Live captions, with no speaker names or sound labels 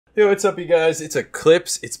Yo, what's up, you guys? It's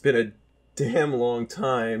Eclipse. It's been a damn long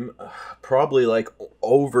time, probably like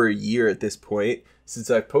over a year at this point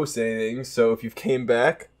since I've posted anything. So if you've came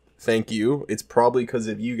back, thank you. It's probably because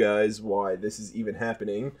of you guys why this is even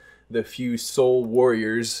happening. The few soul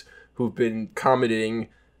warriors who've been commenting,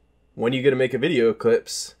 when are you gonna make a video,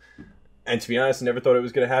 Eclipse? And to be honest, I never thought it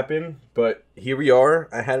was gonna happen, but here we are.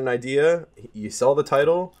 I had an idea. You saw the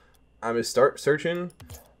title. I'm gonna start searching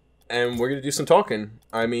and we're gonna do some talking.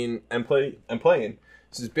 I mean, I'm playing.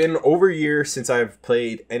 So it's been over a year since I've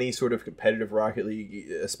played any sort of competitive Rocket League,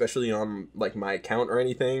 especially on like my account or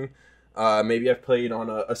anything. Maybe I've played on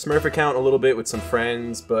a Smurf account a little bit with some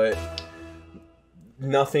friends, but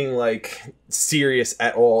nothing like serious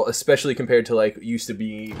at all. Especially compared to like used to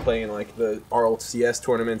be playing like the RLCS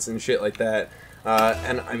tournaments and shit like that.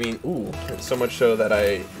 And I mean, ooh, so much so that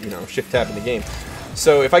I shift tab in the game.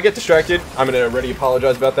 So if I get distracted, I'm going to already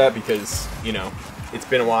apologize about that because, it's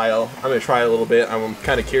been a while. I'm going to try a little bit. I'm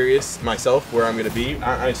kind of curious myself where I'm going to be.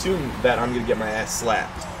 I assume that I'm going to get my ass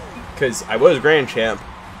slapped because I was Grand Champ.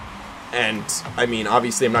 And, I mean,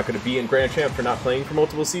 obviously I'm not going to be in Grand Champ for not playing for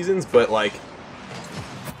multiple seasons, but, like,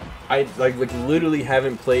 I literally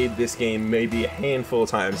haven't played this game maybe a handful of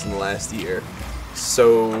times in the last year.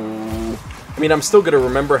 So I mean, I'm still going to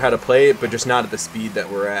remember how to play it, but just not at the speed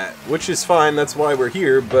that we're at. Which is fine, that's why we're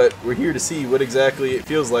here, but we're here to see what exactly it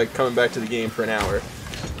feels like coming back to the game for an hour.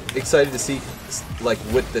 Excited to see, like,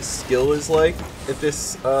 what the skill is like at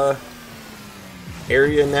this,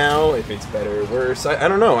 area now, if it's better or worse. I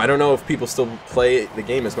don't know. I don't know if people still play the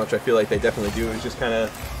game as much. I feel like they definitely do. It's just kind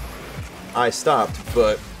of... I stopped,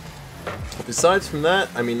 but... Besides from that,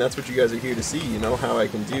 I mean, that's what you guys are here to see, how I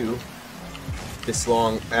can do this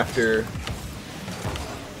long after...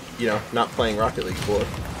 not playing Rocket League for.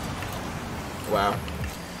 Wow.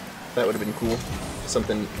 That would have been cool.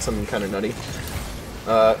 Something kind of nutty.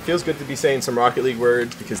 Feels good to be saying some Rocket League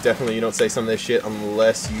words, because definitely you don't say some of this shit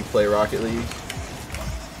unless you play Rocket League.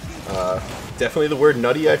 Definitely the word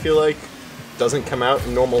nutty, I feel like, doesn't come out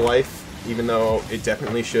in normal life, even though it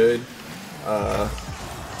definitely should.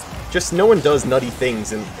 Just no one does nutty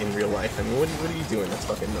things in real life. I mean, what are you doing that's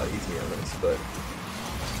fucking nutty, to be honest, but...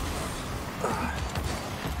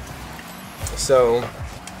 So,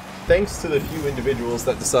 thanks to the few individuals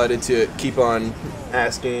that decided to keep on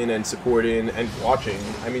asking and supporting and watching.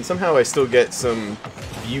 I mean, somehow I still get some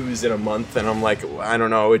views in a month, and I'm like, I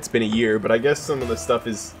don't know, it's been a year, but I guess some of the stuff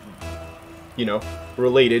is,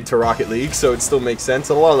 related to Rocket League, so it still makes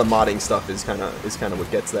sense. And a lot of the modding stuff is kind of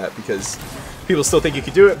what gets that, because people still think you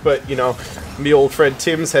could do it, but me old friend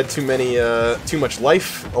Tim's had too much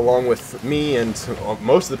life, along with me and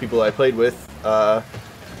most of the people I played with.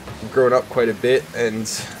 Grown up quite a bit and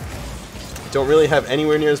don't really have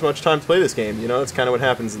anywhere near as much time to play this game. It's kind of what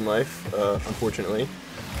happens in life, unfortunately.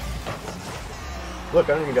 Look,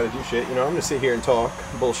 I don't even gotta do shit. I'm gonna sit here and talk,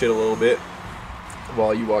 bullshit a little bit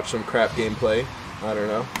while you watch some crap gameplay. I don't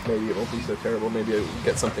know. Maybe it won't be so terrible. Maybe I'll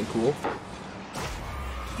get something cool.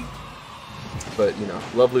 But,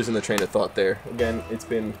 love losing the train of thought there. Again, it's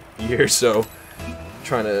been years, so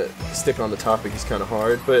trying to stick on the topic is kind of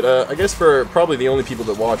hard, but I guess for probably the only people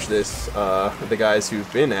that watch this, the guys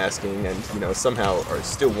who've been asking and somehow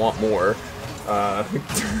still want more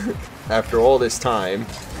after all this time,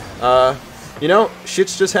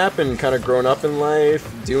 shit's just happened. Kind of grown up in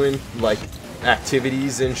life, doing like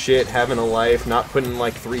activities and shit, having a life, not putting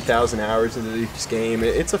like 3,000 hours into this game.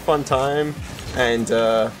 It's a fun time, and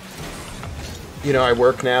I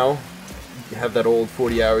work now. Have that old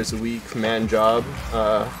 40 hours a week man job.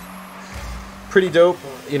 Pretty dope,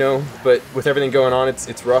 but with everything going on,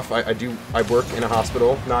 it's rough. I work in a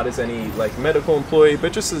hospital, not as any like medical employee,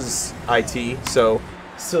 but just as IT, so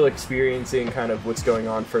still experiencing kind of what's going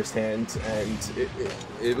on firsthand, and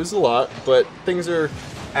it was a lot, but things are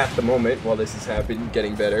at the moment while this has happened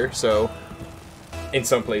getting better. So in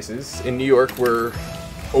some places in New York we're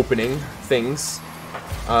opening things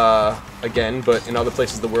again, but in other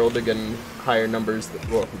places of the world they're getting higher numbers.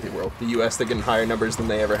 The US, they're getting higher numbers than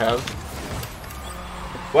they ever have.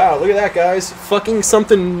 Wow, look at that, guys! Fucking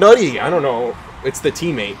something nutty. I don't know. It's the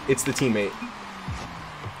teammate. It's the teammate.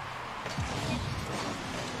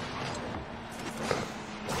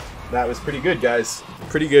 That was pretty good, guys.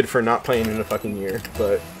 Pretty good for not playing in a fucking year.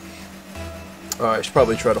 But I should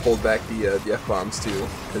probably try to hold back the F-bombs too,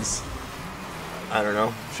 because I don't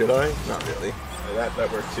know. Should I? Not really.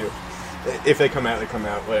 That works too. If they come out, they come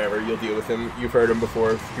out. Whatever. You'll deal with them. You've heard them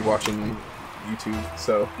before if you're watching YouTube,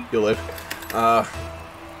 so you'll live.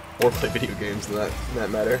 Or play video games in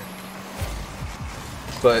that matter.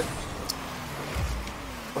 But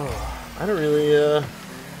I don't really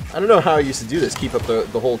I don't know how I used to do this, keep up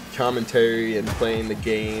the whole commentary and playing the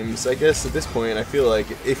games. I guess at this point, I feel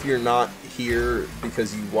like if you're not here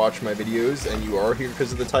because you watch my videos and you are here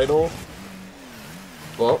because of the title,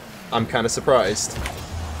 well, I'm kind of surprised.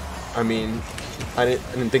 I mean, I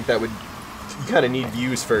didn't think that would... You kind of need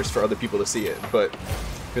views first for other people to see it, but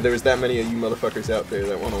if there was that many of you motherfuckers out there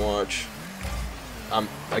that want to watch, I'm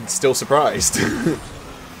still surprised.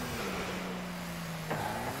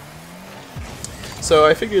 So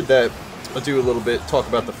I figured that I'll do a little bit, talk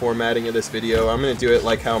about the formatting of this video. I'm going to do it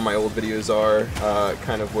like how my old videos are,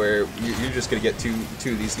 kind of where you're just going to get two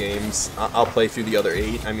of these games. I'll play through the other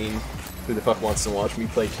 8. I mean, who the fuck wants to watch me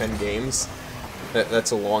play 10 games?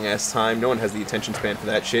 That's a long-ass time. No one has the attention span for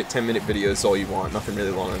that shit. 10-minute videos is all you want. Nothing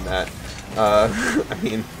really long than that. I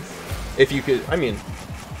mean, if you could... I mean,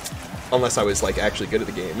 unless I was, like, actually good at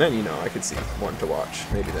the game, then, you know, I could see one to watch.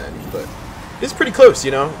 Maybe then, but... It's pretty close,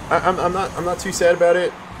 you know. I'm not too sad about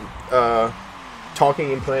it.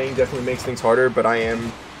 Talking and playing definitely makes things harder, but I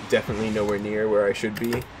am definitely nowhere near where I should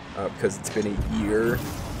be because it's been a year.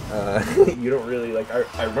 You don't really like.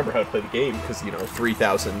 I remember how to play the game because, you know,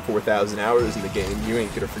 3,000, 4,000 hours in the game. You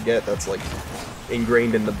ain't gonna forget. That's like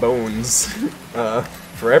ingrained in the bones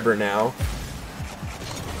forever now.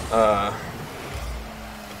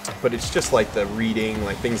 But it's just like the reading,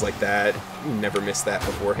 like things like that. You never missed that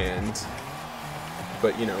beforehand.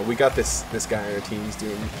 But you know, we got this guy on our team. He's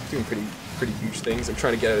doing pretty huge things. I'm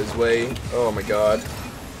trying to get out of his way. Oh my god.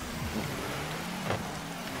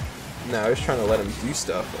 No, I was trying to let him do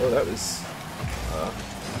stuff. Oh, that was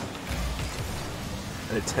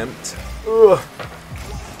an attempt. Ugh.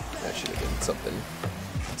 That should have been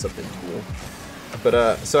something cool.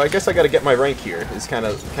 But so I guess I got to get my rank here. Is kind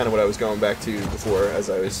of what I was going back to before, as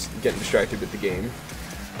I was getting distracted with the game.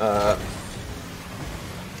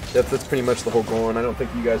 That's pretty much the whole goal, and I don't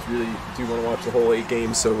think you guys really do want to watch the whole 8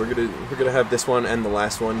 games, so we're gonna have this one and the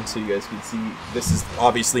last one, so you guys can see. This is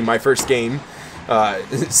obviously my first game.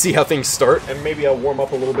 See how things start, and maybe I'll warm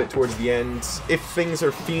up a little bit towards the end. If things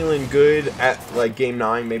are feeling good at like game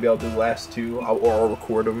 9, maybe I'll do the last 2, or I'll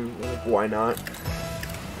record them. Like, why not?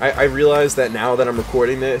 I realize that now that I'm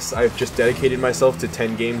recording this, I've just dedicated myself to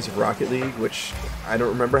 10 games of Rocket League, which I don't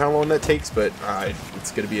remember how long that takes, but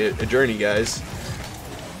it's gonna be a journey, guys.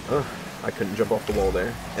 Oh, I couldn't jump off the wall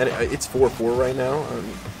there. And it's 4-4 right now.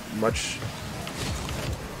 I'm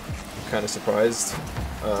kind of surprised.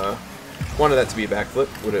 Wanted that to be a backflip.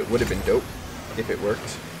 Would have been dope if it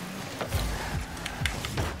worked.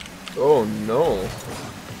 Oh no.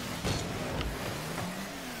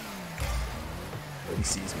 Oh, he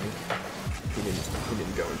sees me. He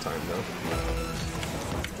didn't go in time though.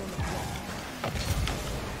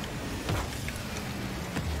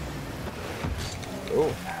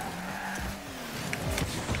 Oh.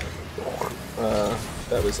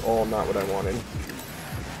 That was all not what I wanted.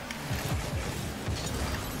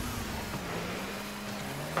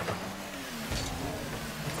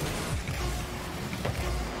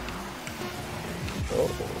 Oh.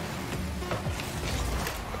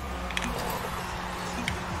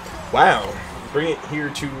 Wow. Bring it here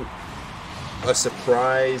to a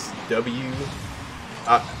surprise W.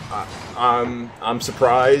 I'm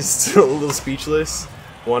surprised, a little speechless.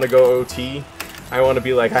 Want to go OT? I want to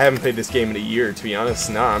be like, I haven't played this game in a year, to be honest.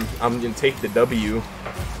 Nah, I'm gonna take the W.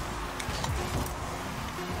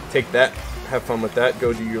 Take that. Have fun with that.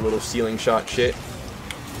 Go do your little ceiling shot shit.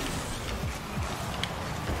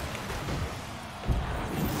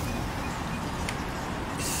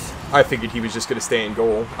 I figured he was just gonna stay in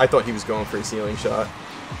goal. I thought he was going for a ceiling shot.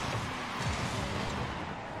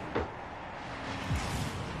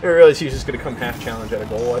 I realized he was just going to come half challenge at a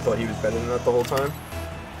goal. I thought he was better than that the whole time.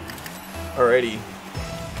 Alrighty.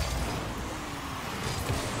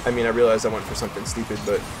 I mean, I realized I went for something stupid,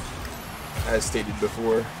 but as stated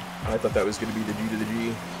before, I thought that was going to be the G to the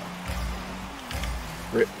G.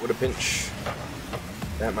 Rip, what a pinch.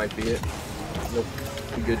 That might be it. Nope.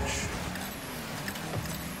 Be good.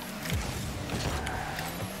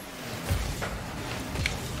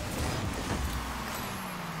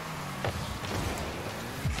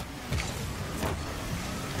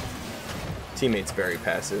 Teammate's very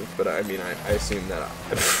passive, but I mean, I assume that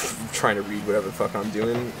I'm trying to read whatever the fuck I'm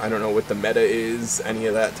doing. I don't know what the meta is, any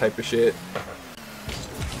of that type of shit.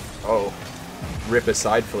 Oh, rip a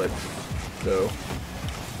side flip, though.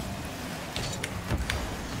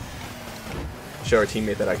 Show our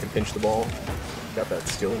teammate that I can pinch the ball. Got that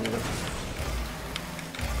skill in there.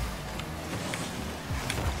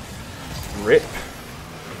 Rip.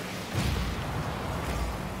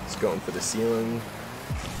 He's going for the ceiling.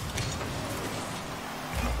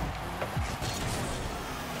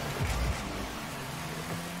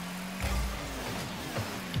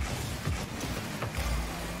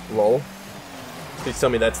 Lol. Please tell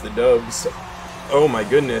me that's the dubs. Oh my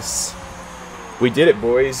goodness. We did it,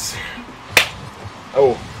 boys.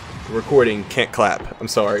 Oh, recording, can't clap. I'm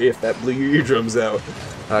sorry if that blew your eardrums out.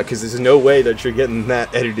 Because there's no way that you're getting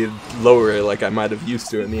that edited lower like I might have used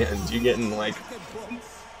to in the end. You're getting, like,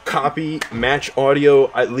 copy, match audio.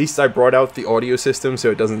 At least I brought out the audio system so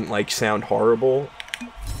it doesn't, like, sound horrible.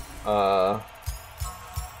 But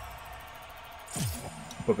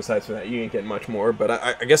besides for that, you ain't getting much more. But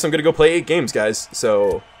I guess I'm gonna go play 8 games, guys.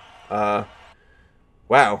 So, wow.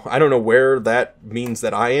 I don't know where that means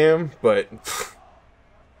that I am, but if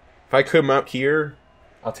I come out here,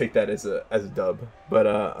 I'll take that as a dub. But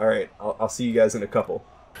alright, I'll see you guys in a couple.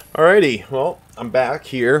 Alrighty, well, I'm back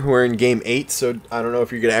here. We're in game 8, so I don't know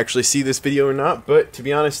if you're gonna actually see this video or not, but to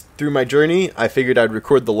be honest, through my journey, I figured I'd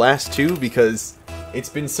record the last 2 because it's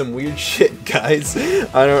been some weird shit, guys.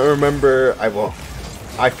 I don't remember,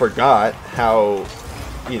 I forgot how,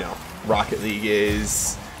 you know, Rocket League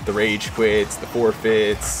is, the rage quits, the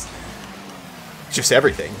forfeits, just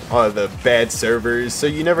everything. All of the bad servers, so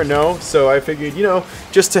you never know. So I figured, you know,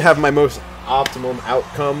 just to have my most optimum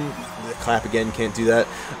outcome, clap again, can't do that,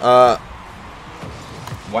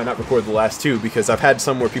 why not record the last 2? Because I've had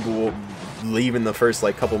some where people will leave in the first,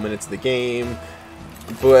 like, couple minutes of the game.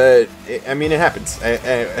 But, I mean, it happens.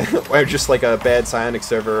 Just like a bad Psionic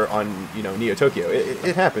server on, you know, Neo Tokyo.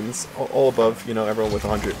 It happens. All above, you know, everyone with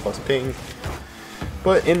 100 plus ping.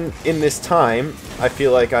 But in this time, I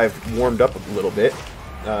feel like I've warmed up a little bit.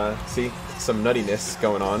 See? Some nuttiness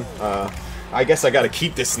going on. I guess I gotta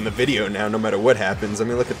keep this in the video now, no matter what happens. I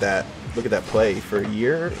mean, look at that. Look at that play for a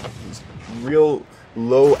year. Real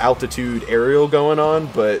low altitude aerial going on,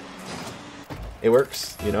 but it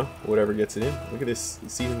works, you know, whatever gets it in. Look at this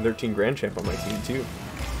season 13 Grand Champ on my team, too.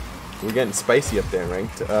 We're getting spicy up there in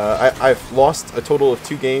ranked. I've lost a total of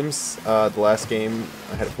 2 games. The last game,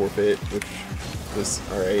 I had a forfeit, which was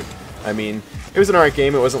alright. I mean, it was an alright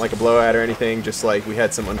game. It wasn't like a blowout or anything. Just like we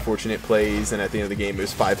had some unfortunate plays, and at the end of the game, it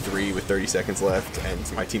was 5-3 with 30 seconds left, and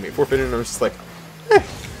my teammate forfeited, and I was just like,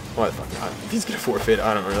 what the fuck? If he's gonna forfeit,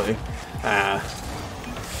 I don't really.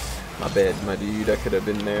 My bad, my dude. I could have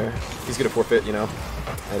been there. He's gonna forfeit, you know.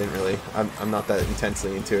 I didn't really. I'm not that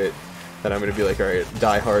intensely into it that I'm gonna be like, all right,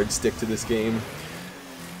 die hard, stick to this game.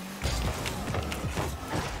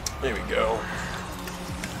 There we go.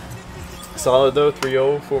 Solid though,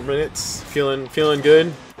 3-0, 4 minutes. Feeling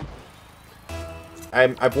good.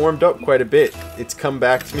 I've warmed up quite a bit. It's come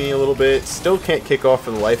back to me a little bit. Still can't kick off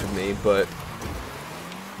for the life of me, but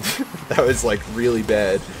that was like really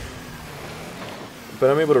bad. But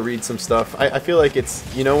I'm able to read some stuff. I feel like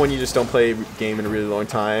it's, you know, when you just don't play a game in a really long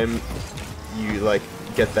time, you like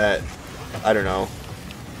get that, I don't know,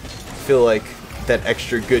 feel like that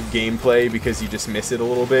extra good gameplay because you just miss it a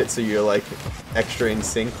little bit, so you're like extra in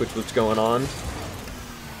sync with what's going on.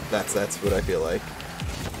 That's what I feel like.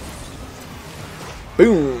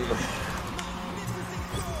 Boom!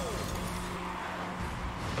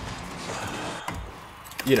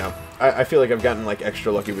 You know, I feel like I've gotten like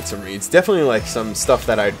extra lucky with some reads. Definitely like some stuff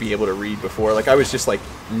that I'd be able to read before. Like I was just like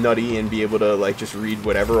nutty and be able to like just read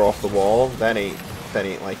whatever off the wall. That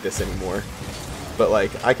ain't like this anymore. But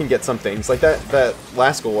like I can get some things like that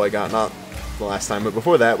last goal I got, not the last time, but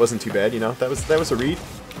before that wasn't too bad. You know, that was a read.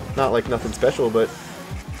 Not like nothing special, but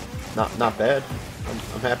not bad.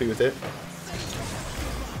 I'm happy with it.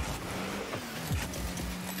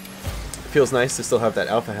 Feels nice to still have that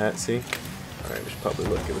alpha hat. See. Alright, we should probably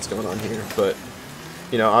look at what's going on here, but,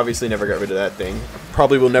 you know, obviously never got rid of that thing.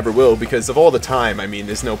 Probably never will, because of all the time, I mean,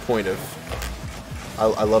 there's no point of...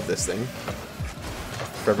 I love this thing.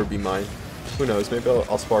 Forever be mine. Who knows, maybe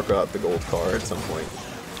I'll sparkle out the gold car at some point.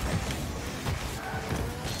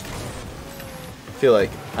 I feel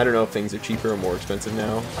like, I don't know if things are cheaper or more expensive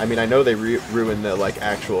now. I mean, I know they ruin the, like,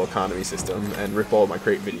 actual economy system and rip all my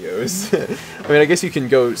crate videos. I mean, I guess you can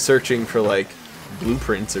go searching for, like,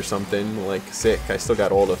 blueprints or something, like, sick. I still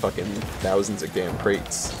got all the fucking thousands of damn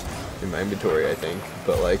crates in my inventory, I think,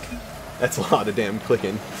 but like, that's a lot of damn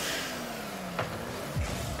clicking.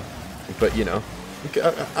 But, you know,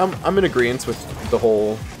 I'm in agreement with the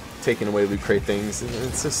whole taking away loot crate things.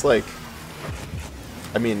 It's just like,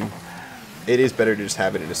 I mean, it is better to just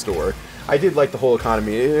have it in a store. I did like the whole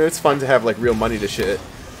economy. It's fun to have like real money to shit,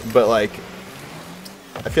 but like,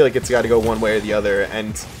 I feel like it's got to go one way or the other,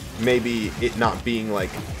 and maybe it not being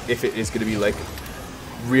like, if it is going to be like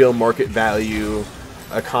real market value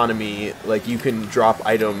economy, like you can drop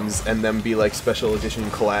items and then be like special edition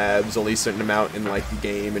collabs, only a certain amount in like the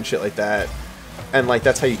game and shit like that, and like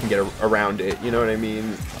that's how you can get around it, you know what I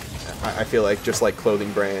mean? I feel like just like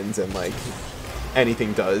clothing brands and like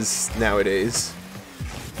anything does nowadays.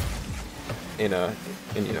 in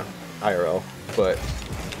you know, IRL. But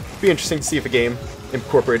it'd be interesting to see if a game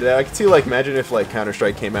incorporated that. I could see, like, imagine if like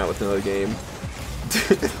Counter-Strike came out with another game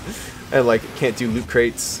and like can't do loot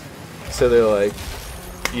crates, so they're like,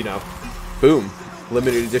 you know, boom,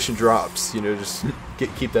 limited edition drops, you know, just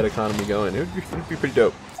keep that economy going. It'd be pretty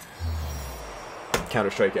dope.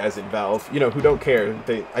 Counter-Strike as in Valve, you know, who don't care.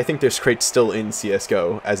 I think there's crates still in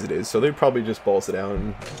CSGO as it is, so they'd probably just balls it out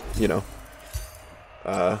and, you know,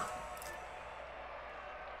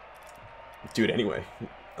 do it anyway.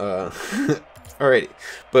 Alrighty,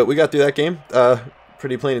 but we got through that game.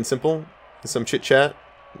 Pretty plain and simple. Some chit chat,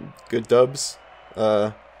 good dubs.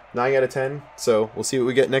 9 out of 10. So we'll see what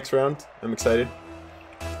we get next round. I'm excited.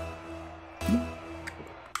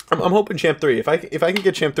 I'm hoping Champ 3. If I can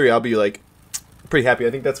get Champ 3, I'll be like pretty happy.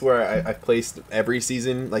 I think that's where I've placed every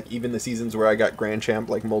season. Like even the seasons where I got Grand Champ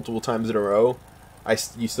like multiple times in a row,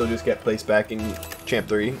 you still just get placed back in Champ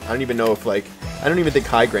 3. I don't even know if like I don't even think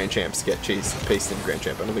high Grand Champs get placed in Grand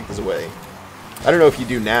Champ. I don't think there's a way. I don't know if you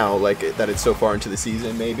do now, like that it's so far into the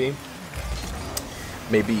season. Maybe.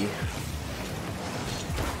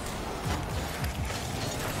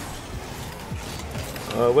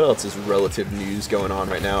 What else is relative news going on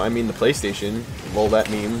right now? I mean, the PlayStation, well, that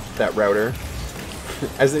meme, that router.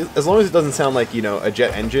 As long as it doesn't sound like, you know, a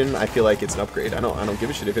jet engine, I feel like it's an upgrade. I don't give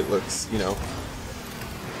a shit if it looks, you know.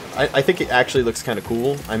 I think it actually looks kind of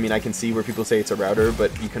cool. I mean, I can see where people say it's a router,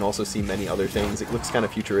 but you can also see many other things. It looks kind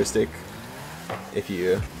of futuristic. If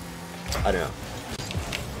you, I don't know.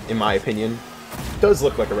 In my opinion, it does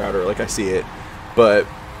look like a router, like I see it, but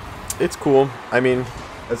it's cool. I mean,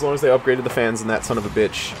 as long as they upgraded the fans and that son of a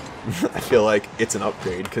bitch, I feel like it's an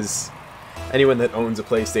upgrade, because anyone that owns a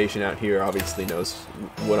PlayStation out here obviously knows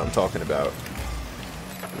what I'm talking about.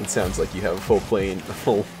 It sounds like you have a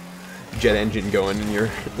full jet engine going in your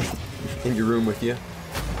in your room with you.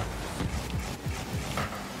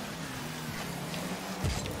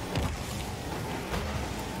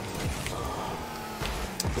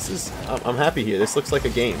 I'm happy here. This looks like a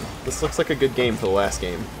game. This looks like a good game for the last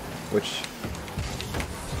game, which,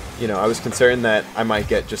 you know, I was concerned that I might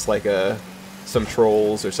get just like some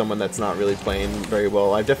trolls or someone that's not really playing very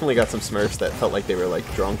well. I've definitely got some Smurfs that felt like they were like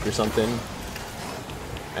drunk or something,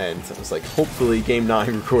 and I was like, hopefully game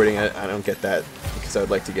 9 recording I don't get that, because I would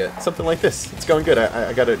like to get something like this. It's going good.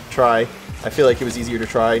 I gotta try. I feel like it was easier to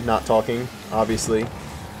try not talking, obviously,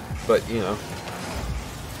 but you know,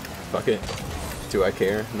 fuck it. Do I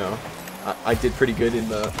care? No. I did pretty good in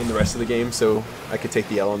the rest of the game, so I could take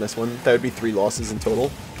the L on this one. That would be 3 losses in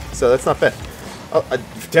total, so that's not bad.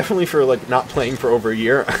 Definitely for like not playing for over a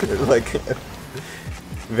year, like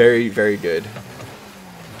very, very good.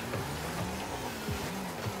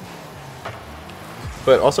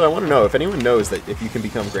 But also, I want to know if anyone knows that if you can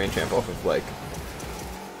become Grand Champ off of like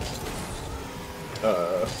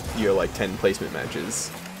your like 10 placement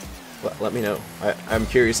matches. Let me know. I'm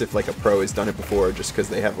curious if like a pro has done it before, just because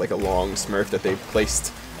they have like a long Smurf that they've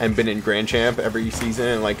placed and been in Grand Champ every season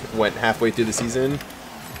and like went halfway through the season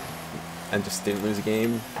and just didn't lose a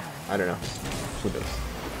game. I don't know. Who knows?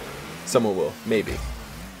 Someone will. Maybe.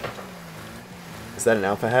 Is that an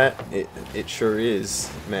alpha hat? It sure is,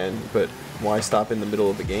 man. But why stop in the middle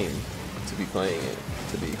of the game to be playing it,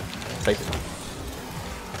 to be typing?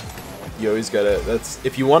 You always gotta,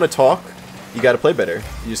 if you want to talk, you gotta play better.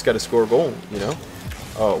 You just gotta score a goal, you know?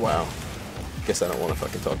 Oh, wow. Guess I don't want to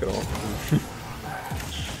fucking talk at all.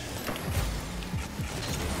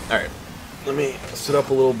 Alright. Let me sit up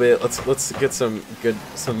a little bit. Let's get some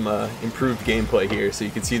improved gameplay here, so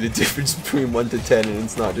you can see the difference between 1 to 10 and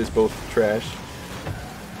it's not just both trash.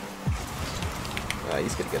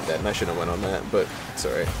 He's gonna get that, and I shouldn't have went on that, but it's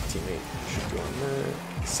alright. Teammate should go on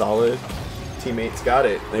that. Solid. Teammate's got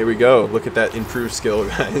it. There we go. Look at that improved skill,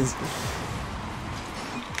 guys.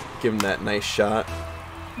 Give him that nice shot.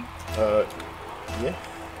 Yeah.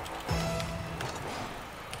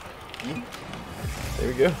 There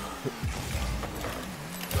we go.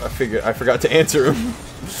 I forgot to answer him.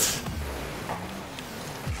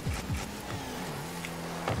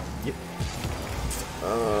 Yep.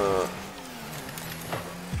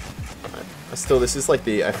 This is like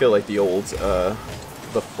I feel like the old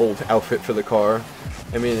outfit for the car.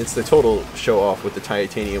 I mean, it's the total show-off with the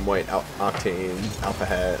titanium white octane alpha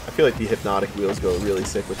hat. I feel like the hypnotic wheels go really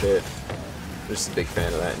sick with it. I'm just a big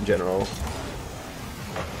fan of that in general.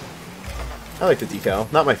 I like the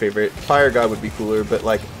decal. Not my favorite. Fire God would be cooler, but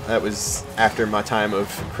like that was after my time of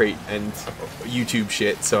crate and YouTube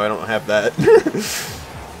shit, so I don't have that.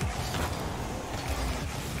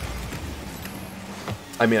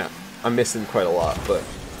 I mean, I'm missing quite a lot, but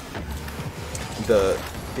the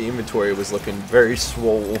inventory was looking very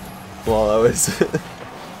swole while I was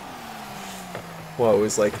while it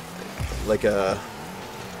was like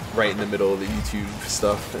right in the middle of the YouTube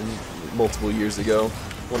stuff, and multiple years ago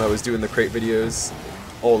when I was doing the crate videos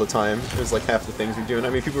all the time. It was like half the things we're doing. I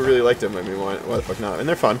mean, people really liked them. I mean, why the fuck not? And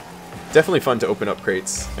they're fun. Definitely fun to open up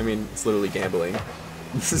crates. I mean, it's literally gambling.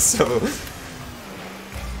 So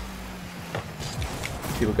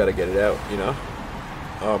people gotta get it out, you know?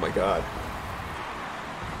 Oh my god.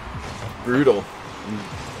 Brutal.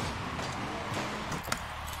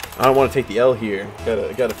 I don't want to take the L here.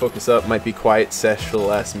 Gotta focus up. Might be quiet sesh for the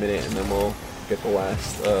last minute, and then we'll get the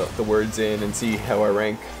last the words in and see how I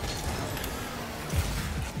rank.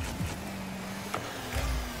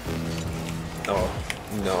 Oh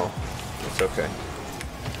no, it's okay.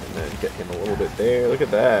 And then get him a little bit there. Look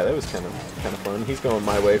at that. That was kind of fun. He's going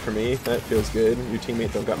my way for me. That feels good. Your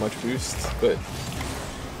teammate don't got much boost, but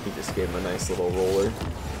he just gave him a nice little roller.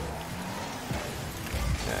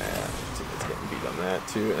 Teammate's getting beat on that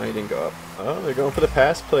too. No, he didn't go up. Oh, they're going for the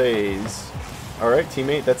pass plays. Alright,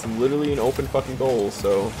 teammate, that's literally an open fucking goal,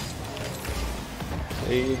 so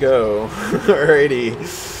there you go. Alrighty.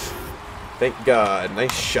 Thank God.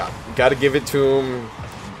 Nice shot. Gotta give it to him.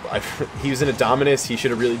 He was in a Dominus. He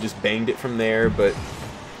should have really just banged it from there, but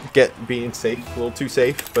being safe, a little too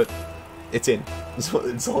safe, but it's in. It's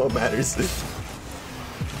all that matters.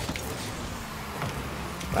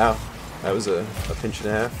 Wow. That was a pinch and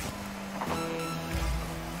a half.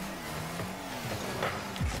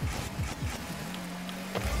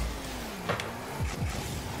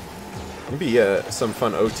 Maybe some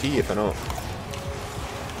fun OT if I don't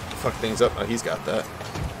fuck things up. Oh, he's got that.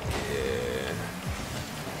 Yeah.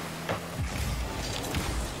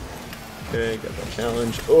 Okay, got that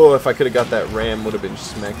challenge. Oh, if I could have got that ram, would have been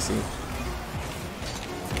smexy.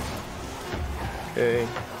 Okay.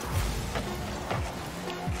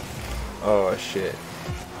 Oh shit.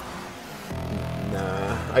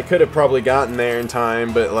 Nah, I could have probably gotten there in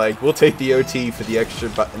time, but like, we'll take the OT for the extra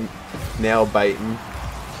button nail biting.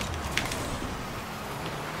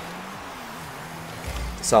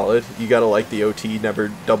 Solid. You gotta like the OT,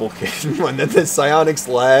 never double kick. And then the psionics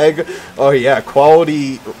lag. Oh yeah,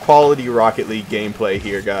 quality Rocket League gameplay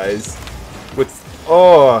here, guys. With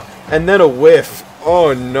and then a whiff.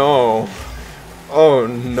 Oh no. Oh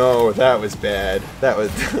no, that was bad. That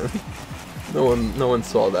was no one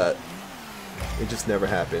saw that. It just never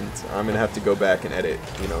happened. I'm gonna have to go back and edit,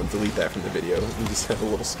 you know, delete that from the video. You just have a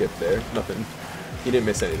little skip there. Nothing. You didn't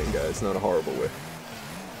miss anything, guys. Not a horrible whiff.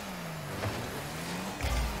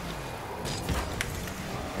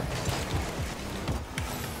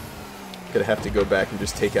 Gonna have to go back and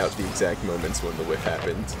just take out the exact moments when the whiff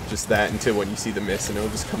happened. Just that until when you see the miss, and it'll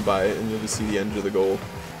just come by and you'll just see the end of the goal.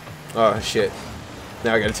 Oh shit.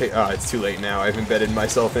 Now I gotta take. Oh, it's too late now. I've embedded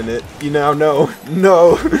myself in it. You now know.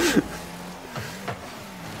 No!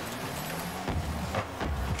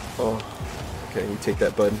 Oh. Okay, you take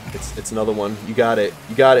that, bud. It's another one. You got it.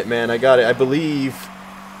 You got it, man. I got it. I believe.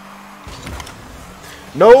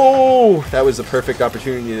 No! That was a perfect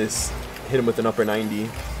opportunity to hit him with an upper 90.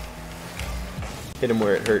 Hit him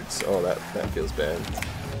where it hurts. Oh, that feels bad.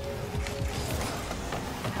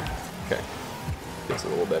 Okay. Feels a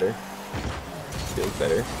little better. Feels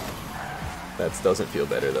better. That doesn't feel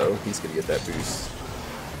better, though. He's gonna get that boost.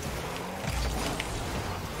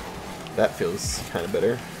 That feels kind of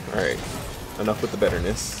better. Alright. Enough with the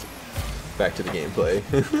betterness. Back to the gameplay.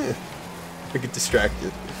 I get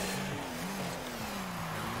distracted.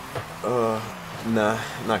 Nah.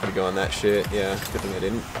 I'm not gonna go on that shit. Yeah, good thing I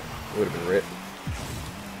didn't. It would have been ripped.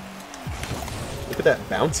 Look at that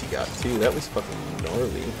bounce he got, too. That was fucking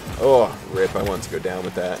gnarly. Oh, rip. I wanted to go down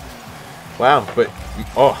with that. Wow, but...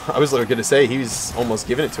 Oh, I was going to say, he was almost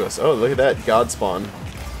giving it to us. Oh, look at that. God spawn.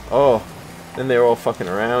 Oh. Then they were all fucking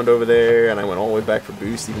around over there, and I went all the way back for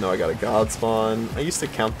boost, even though I got a God spawn. I used to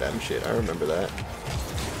count them shit. I remember that.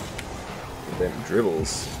 Them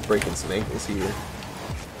dribbles. Breaking some ankles here.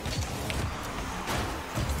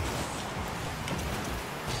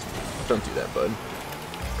 Don't do that, bud.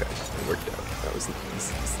 Okay, it worked out. That was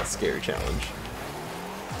a scary challenge.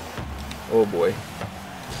 Oh boy.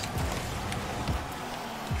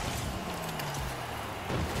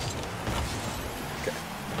 Okay.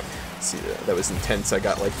 See, that was intense. I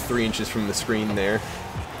got like 3 inches from the screen there.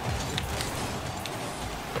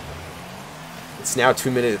 It's now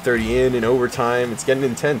 2 minutes 30 in overtime. It's getting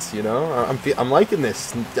intense, you know. I'm liking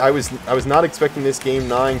this. I was not expecting this game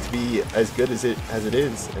 9 to be as good as it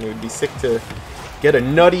is, and it would be sick to get a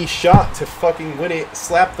nutty shot to fucking win it.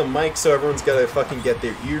 Slap the mic so everyone's gotta fucking get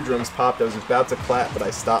their eardrums popped. I was about to clap, but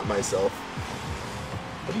I stopped myself.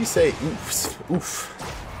 What do you say? Oof. Oof.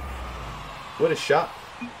 What a shot.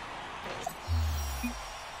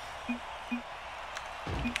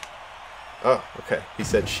 Oh, okay. He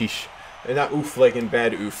said sheesh. And not oof like in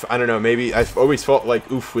bad oof. I don't know. Maybe I always felt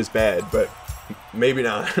like oof was bad, but maybe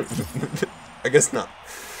not. I guess not.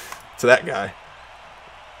 To that guy.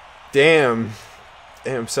 Damn.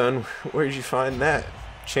 Damn, son. Where'd you find that?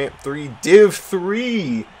 Champ 3. Div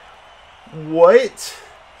 3. What?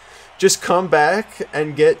 Just come back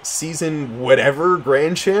and get season whatever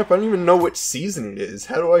Grand Champ? I don't even know which season it is.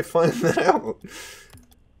 How do I find that out?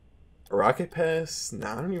 Rocket Pass?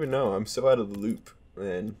 Nah, I don't even know. I'm so out of the loop,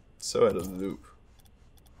 man. So out of the loop.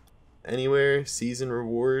 Anywhere? Season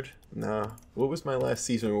reward? Nah. What was my last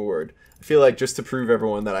season reward? I feel like just to prove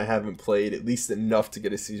everyone that I haven't played at least enough to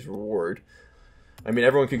get a season reward. I mean,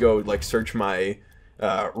 everyone could go, like, search my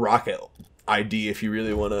Rocket ID if you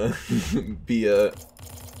really want to be a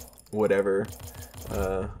whatever.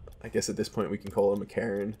 I guess at this point we can call him a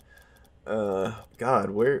Karen. God,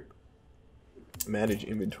 where... Manage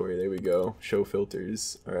inventory, there we go. Show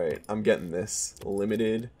filters. Alright, I'm getting this.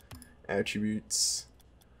 Limited. Attributes.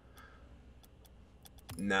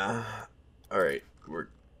 Nah. Alright,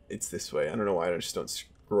 it's this way. I don't know why I just don't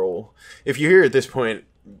scroll. If you're here at this point,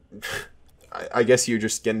 I guess you're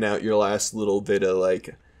just getting out your last little bit of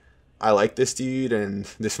like, I like this dude, and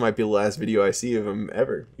this might be the last video I see of him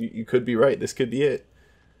ever. You could be right. This could be it.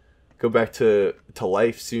 Go back to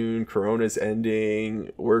life soon. Corona's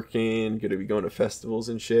ending. Working. Gonna be going to festivals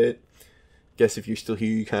and shit. Guess if you're still here,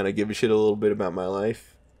 you kind of give a shit a little bit about my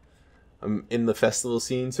life. I'm in the festival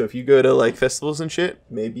scene, so if you go to like festivals and shit,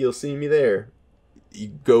 maybe you'll see me there. You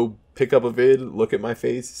go pick up a vid, look at my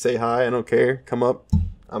face, say hi. I don't care. Come up.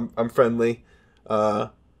 I'm friendly.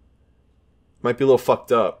 Might be a little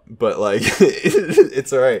fucked up, but like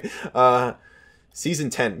it's all right. Season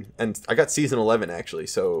 10, and I got season 11 actually.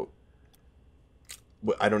 So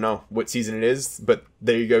I don't know what season it is, but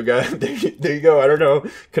there you go, guys. There you go. I don't know.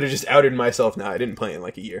 Could have just outed myself. Nah, I didn't play in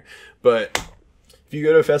like a year. But if you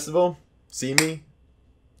go to a festival, see me,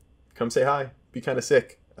 come say hi. Be kind of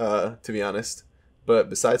sick, to be honest. But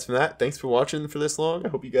besides from that, thanks for watching for this long. I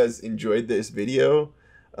hope you guys enjoyed this video.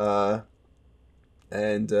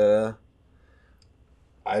 And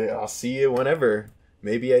I'll see you whenever.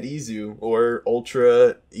 Maybe at Izu or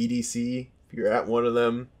Ultra EDC. If you're at one of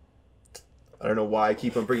them. I don't know why I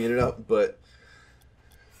keep on bringing it up, but...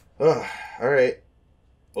 alright.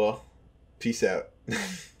 Well, peace out.